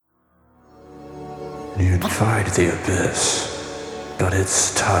You'd fight the abyss, but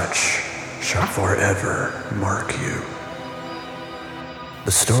its touch shall forever mark you.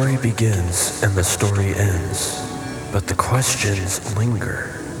 The story begins and the story ends, but the questions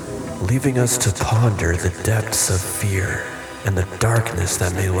linger, leaving us to ponder the depths of fear and the darkness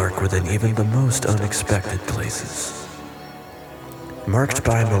that may lurk within even the most unexpected places. Marked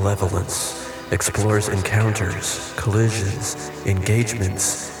by Malevolence explores encounters, collisions,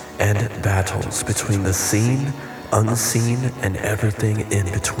 engagements, and battles between the seen, unseen, and everything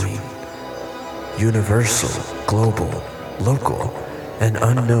in between. Universal, global, local, and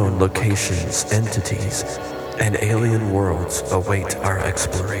unknown locations, entities, and alien worlds await our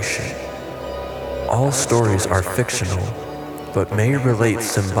exploration. All stories are fictional, but may relate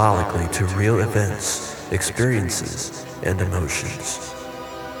symbolically to real events, experiences, and emotions.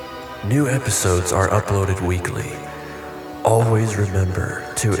 New episodes are uploaded weekly. Always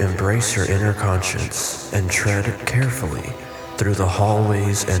remember to embrace your inner conscience and tread carefully through the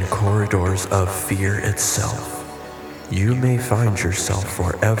hallways and corridors of fear itself. You may find yourself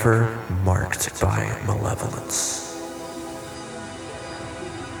forever marked by malevolence.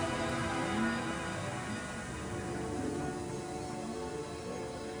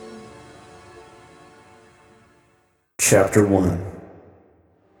 Chapter 1.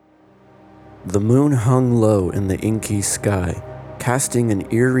 The moon hung low in the inky sky, casting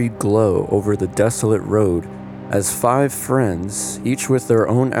an eerie glow over the desolate road as 5 friends, each with their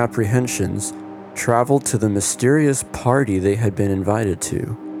own apprehensions, traveled to the mysterious party they had been invited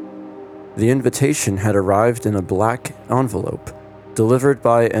to. The invitation had arrived in a black envelope, delivered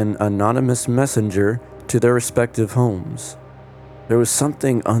by an anonymous messenger to their respective homes. There was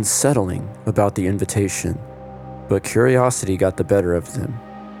something unsettling about the invitation, but curiosity got the better of them.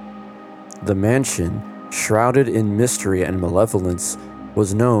 The mansion, shrouded in mystery and malevolence,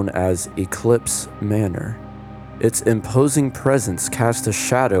 was known as Eclipse Manor. Its imposing presence cast a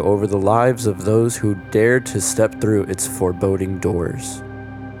shadow over the lives of those who dared to step through its foreboding doors.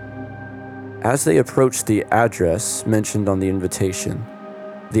 As they approached the address mentioned on the invitation,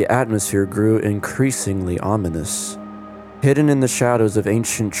 the atmosphere grew increasingly ominous. Hidden in the shadows of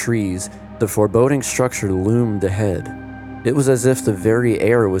ancient trees, the foreboding structure loomed ahead. It was as if the very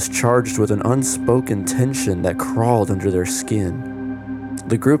air was charged with an unspoken tension that crawled under their skin.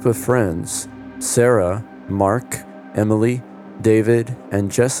 The group of friends, Sarah, Mark, Emily, David,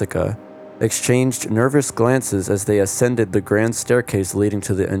 and Jessica, exchanged nervous glances as they ascended the grand staircase leading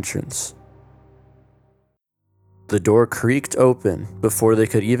to the entrance. The door creaked open before they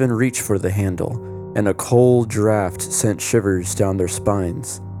could even reach for the handle, and a cold draft sent shivers down their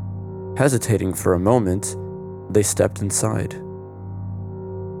spines. Hesitating for a moment, they stepped inside.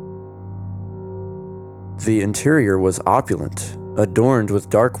 The interior was opulent, adorned with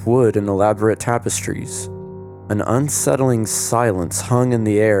dark wood and elaborate tapestries. An unsettling silence hung in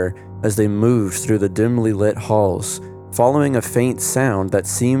the air as they moved through the dimly lit halls, following a faint sound that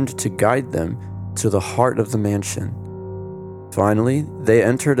seemed to guide them to the heart of the mansion. Finally, they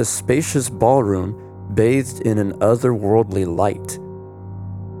entered a spacious ballroom bathed in an otherworldly light.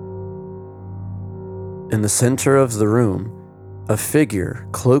 In the center of the room, a figure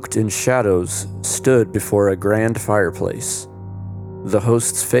cloaked in shadows stood before a grand fireplace. The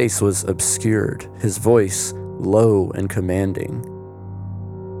host's face was obscured, his voice low and commanding.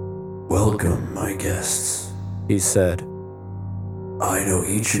 "Welcome, my guests," he said. "I know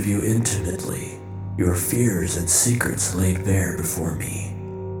each of you intimately, your fears and secrets laid bare before me.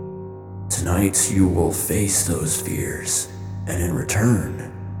 Tonight you will face those fears, and in return,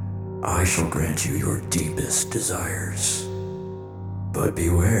 I shall grant you your deepest desires. But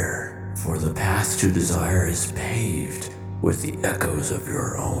beware, for the path to desire is paved with the echoes of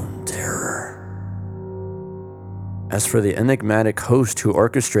your own terror." As for the enigmatic host who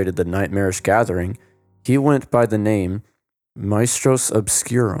orchestrated the nightmarish gathering, he went by the name Maestros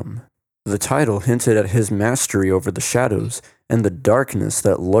Obscurum. The title hinted at his mastery over the shadows and the darkness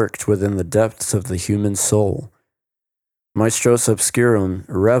that lurked within the depths of the human soul. Maestros Obscurum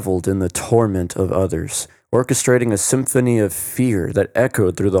reveled in the torment of others, orchestrating a symphony of fear that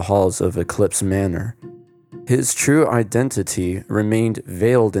echoed through the halls of Eclipse Manor. His true identity remained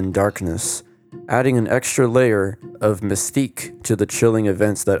veiled in darkness, adding an extra layer of mystique to the chilling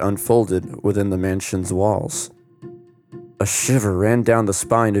events that unfolded within the mansion's walls. A shiver ran down the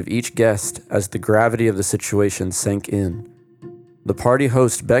spine of each guest as the gravity of the situation sank in. The party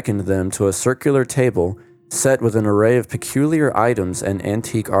host beckoned them to a circular table set with an array of peculiar items and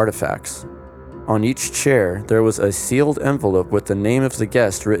antique artifacts. On each chair, there was a sealed envelope with the name of the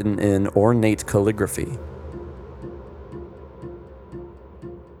guest written in ornate calligraphy.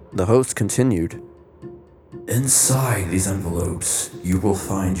 The host continued, Inside these envelopes, you will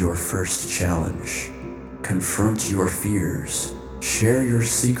find your first challenge. Confront your fears, share your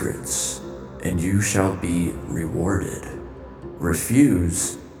secrets, and you shall be rewarded.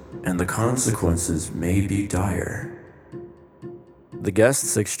 Refuse, and the consequences may be dire. The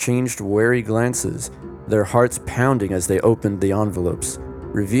guests exchanged wary glances, their hearts pounding as they opened the envelopes,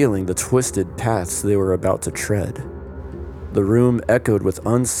 revealing the twisted paths they were about to tread. The room echoed with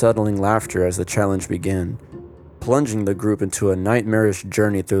unsettling laughter as the challenge began, plunging the group into a nightmarish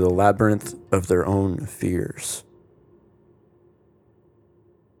journey through the labyrinth of their own fears.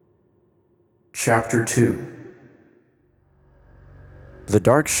 Chapter 2. The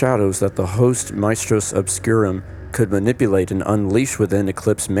dark shadows that the host Maestros Obscurum could manipulate and unleash within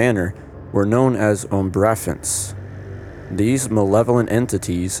Eclipse Manor were known as ombraphants. These malevolent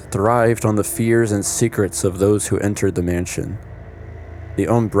entities thrived on the fears and secrets of those who entered the mansion. The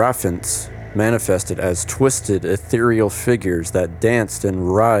ombraphants manifested as twisted, ethereal figures that danced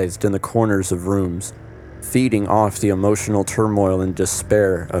and writhed in the corners of rooms, feeding off the emotional turmoil and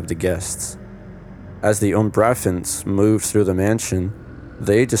despair of the guests. As the ombraphants moved through the mansion,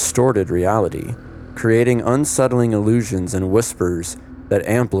 they distorted reality, creating unsettling illusions and whispers that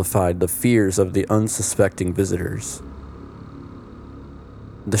amplified the fears of the unsuspecting visitors.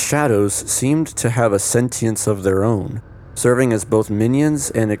 The shadows seemed to have a sentience of their own, serving as both minions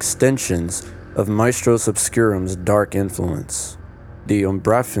and extensions of Maestros Obscurum's dark influence. The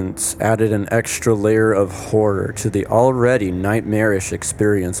ombraphants added an extra layer of horror to the already nightmarish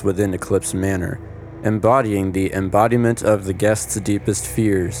experience within Eclipse Manor, embodying the embodiment of the guests' deepest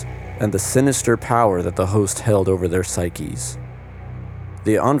fears and the sinister power that the host held over their psyches.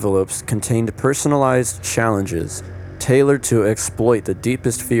 The envelopes contained personalized challenges tailored to exploit the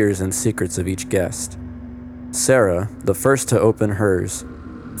deepest fears and secrets of each guest. Sarah, the first to open hers,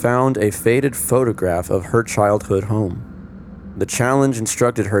 found a faded photograph of her childhood home. The challenge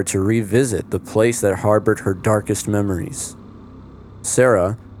instructed her to revisit the place that harbored her darkest memories.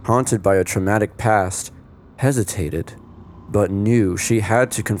 Sarah, haunted by a traumatic past, hesitated, but knew she had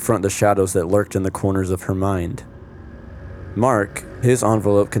to confront the shadows that lurked in the corners of her mind. Mark, his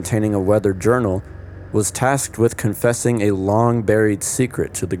envelope containing a weathered journal, was tasked with confessing a long-buried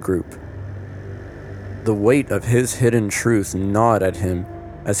secret to the group. The weight of his hidden truth gnawed at him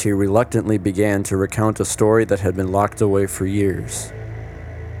as he reluctantly began to recount a story that had been locked away for years.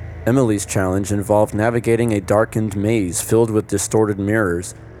 Emily's challenge involved navigating a darkened maze filled with distorted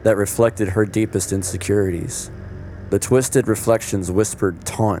mirrors that reflected her deepest insecurities. The twisted reflections whispered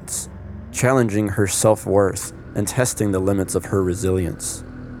taunts, challenging her self-worth and testing the limits of her resilience.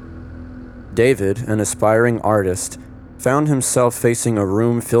 David, an aspiring artist, found himself facing a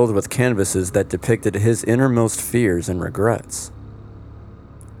room filled with canvases that depicted his innermost fears and regrets.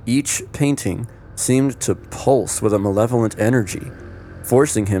 Each painting seemed to pulse with a malevolent energy,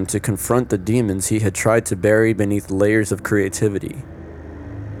 forcing him to confront the demons he had tried to bury beneath layers of creativity.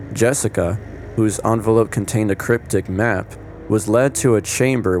 Jessica, whose envelope contained a cryptic map, was led to a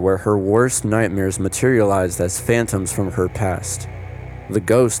chamber where her worst nightmares materialized as phantoms from her past. The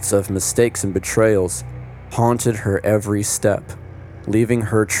ghosts of mistakes and betrayals haunted her every step, leaving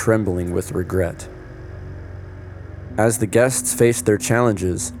her trembling with regret. As the guests faced their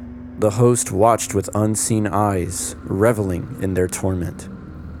challenges, the host watched with unseen eyes, reveling in their torment.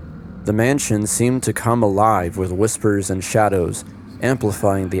 The mansion seemed to come alive with whispers and shadows,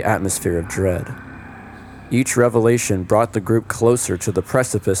 amplifying the atmosphere of dread. Each revelation brought the group closer to the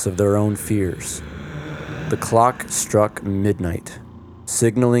precipice of their own fears. The clock struck midnight,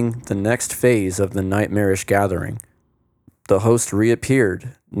 signaling the next phase of the nightmarish gathering. The host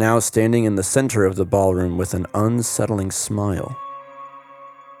reappeared, now standing in the center of the ballroom with an unsettling smile.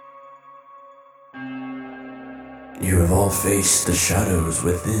 "You have all faced the shadows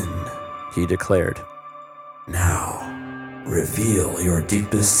within," he declared. "Now, reveal your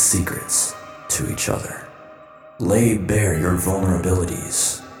deepest secrets to each other. Lay bare your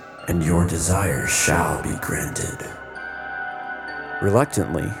vulnerabilities, and your desires shall be granted."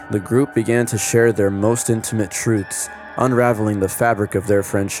 Reluctantly, the group began to share their most intimate truths, unraveling the fabric of their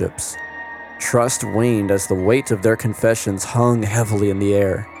friendships. Trust waned as the weight of their confessions hung heavily in the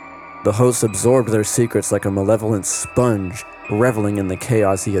air. The host absorbed their secrets like a malevolent sponge, reveling in the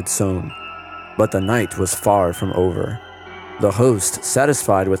chaos he had sown. But the night was far from over. The host,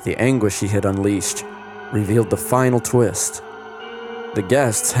 satisfied with the anguish he had unleashed, revealed the final twist. The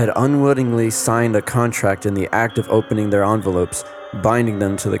guests had unwittingly signed a contract in the act of opening their envelopes, binding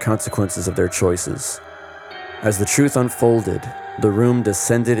them to the consequences of their choices. As the truth unfolded, the room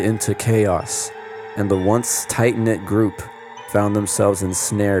descended into chaos, and the once tight-knit group found themselves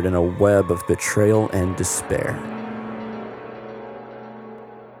ensnared in a web of betrayal and despair.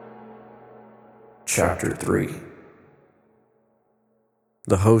 Chapter 3.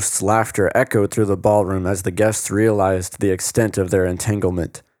 The host's laughter echoed through the ballroom as the guests realized the extent of their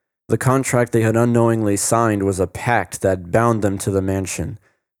entanglement. The contract they had unknowingly signed was a pact that bound them to the mansion,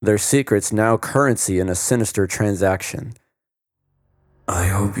 their secrets now currency in a sinister transaction. I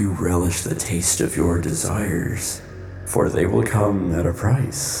hope you relish the taste of your desires, for they will come at a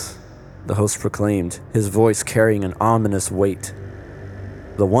price, the host proclaimed, his voice carrying an ominous weight.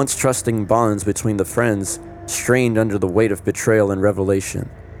 The once trusting bonds between the friends strained under the weight of betrayal and revelation.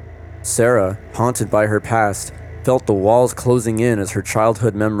 Sarah, haunted by her past, felt the walls closing in as her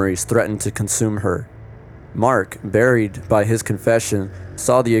childhood memories threatened to consume her. Mark, buried by his confession,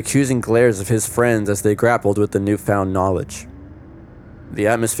 saw the accusing glares of his friends as they grappled with the newfound knowledge. The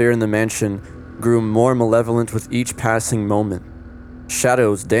atmosphere in the mansion grew more malevolent with each passing moment.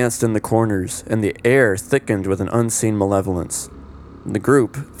 Shadows danced in the corners, and the air thickened with an unseen malevolence. The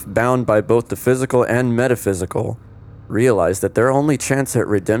group, bound by both the physical and metaphysical, realized that their only chance at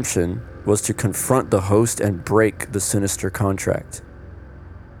redemption was to confront the host and break the sinister contract.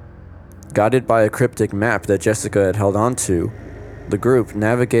 Guided by a cryptic map that Jessica had held onto, the group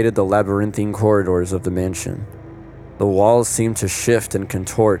navigated the labyrinthine corridors of the mansion. The walls seemed to shift and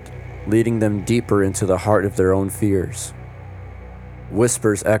contort, leading them deeper into the heart of their own fears.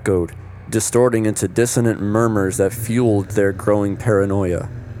 Whispers echoed, distorting into dissonant murmurs that fueled their growing paranoia.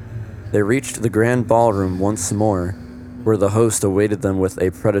 They reached the grand ballroom once more, where the host awaited them with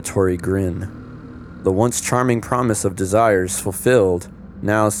a predatory grin. The once charming promise of desires fulfilled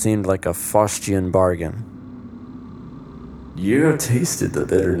now seemed like a Faustian bargain. You have tasted the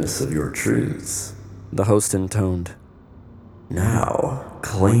bitterness of your truths, the host intoned. Now,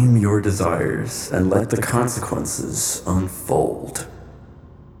 claim your desires and let the consequences unfold.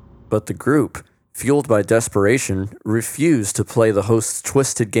 But the group, fueled by desperation, refused to play the host's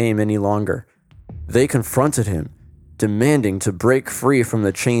twisted game any longer. They confronted him, demanding to break free from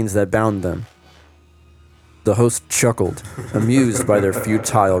the chains that bound them. The host chuckled, amused by their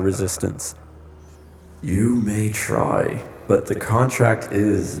futile resistance. You may try, but the contract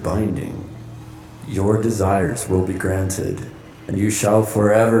is binding. Your desires will be granted, and you shall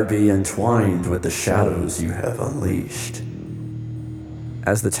forever be entwined with the shadows you have unleashed.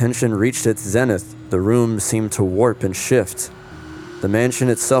 As the tension reached its zenith, the room seemed to warp and shift. The mansion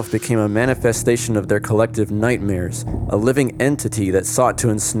itself became a manifestation of their collective nightmares, a living entity that sought to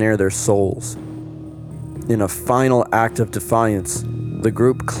ensnare their souls. In a final act of defiance, the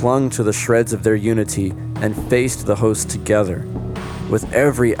group clung to the shreds of their unity and faced the host together. With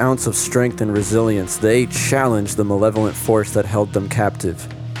every ounce of strength and resilience, they challenged the malevolent force that held them captive.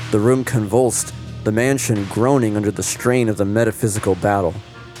 The room convulsed, the mansion groaning under the strain of the metaphysical battle.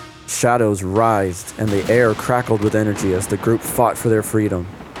 Shadows writhed, and the air crackled with energy as the group fought for their freedom.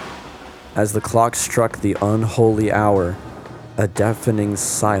 As the clock struck the unholy hour, a deafening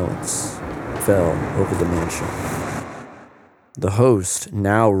silence fell over the mansion. The host,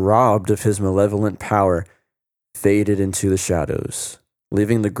 now robbed of his malevolent power, faded into the shadows,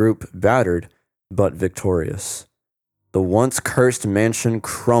 leaving the group battered but victorious. The once cursed mansion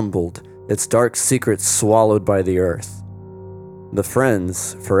crumbled, its dark secrets swallowed by the earth. The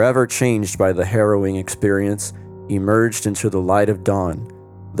friends, forever changed by the harrowing experience, emerged into the light of dawn,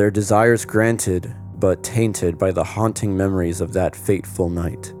 their desires granted but tainted by the haunting memories of that fateful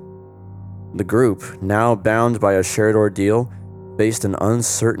night. The group, now bound by a shared ordeal, faced an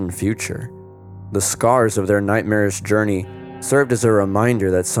uncertain future. The scars of their nightmarish journey served as a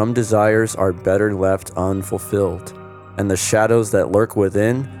reminder that some desires are better left unfulfilled, and the shadows that lurk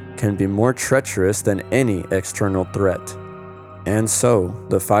within can be more treacherous than any external threat. And so,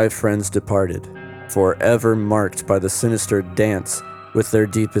 the five friends departed, forever marked by the sinister dance with their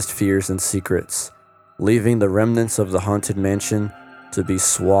deepest fears and secrets, leaving the remnants of the haunted mansion to be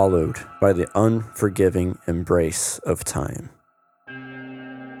swallowed by the unforgiving embrace of time.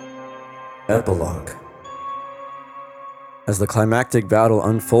 Epilogue. As the climactic battle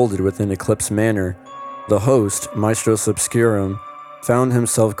unfolded within Eclipse Manor, the host, Maestro Obscurum, found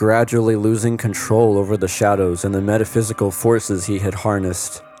himself gradually losing control over the shadows and the metaphysical forces he had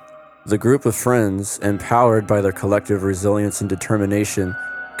harnessed. The group of friends, empowered by their collective resilience and determination,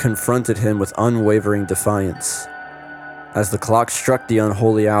 confronted him with unwavering defiance. As the clock struck the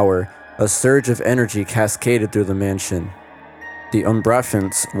unholy hour, a surge of energy cascaded through the mansion. The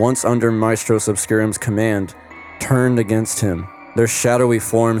Umbraphants, once under Maestro Obscurum's command, turned against him, their shadowy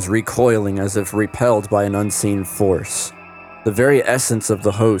forms recoiling as if repelled by an unseen force. The very essence of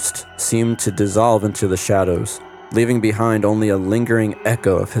the host seemed to dissolve into the shadows, leaving behind only a lingering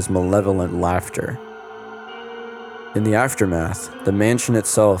echo of his malevolent laughter. In the aftermath, the mansion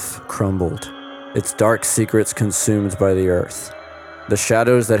itself crumbled, its dark secrets consumed by the earth. The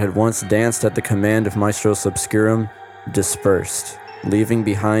shadows that had once danced at the command of Maestro Obscurum dispersed, leaving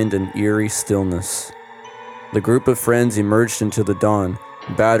behind an eerie stillness. The group of friends emerged into the dawn,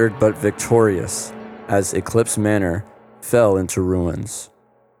 battered but victorious, as Eclipse Manor fell into ruins.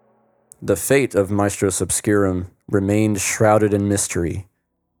 The fate of Maestro Obscurum remained shrouded in mystery.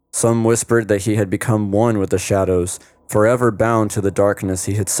 Some whispered that he had become one with the shadows, forever bound to the darkness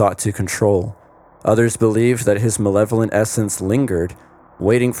he had sought to control. Others believed that his malevolent essence lingered,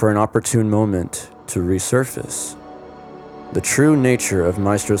 waiting for an opportune moment to resurface. The true nature of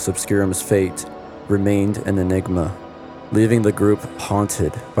Maestro Obscurum's fate remained an enigma, leaving the group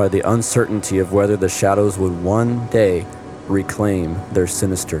haunted by the uncertainty of whether the shadows would one day reclaim their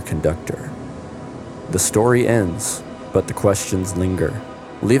sinister conductor. The story ends, but the questions linger,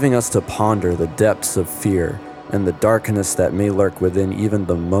 leaving us to ponder the depths of fear and the darkness that may lurk within even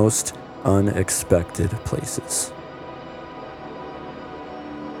the most unexpected places.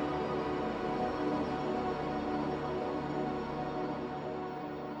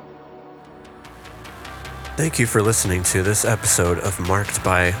 Thank you for listening to this episode of Marked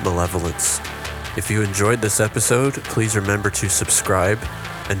by Malevolence. If you enjoyed this episode, please remember to subscribe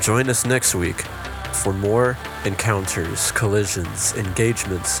and join us next week for more encounters, collisions,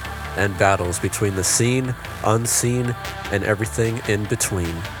 engagements, and battles between the seen, unseen, and everything in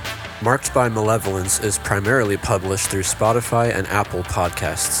between. Marked by Malevolence is primarily published through Spotify and Apple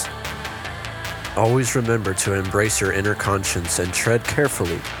Podcasts. Always remember to embrace your inner conscience and tread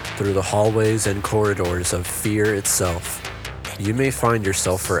carefully through the hallways and corridors of fear itself. You may find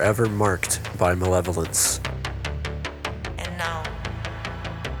yourself forever marked by malevolence.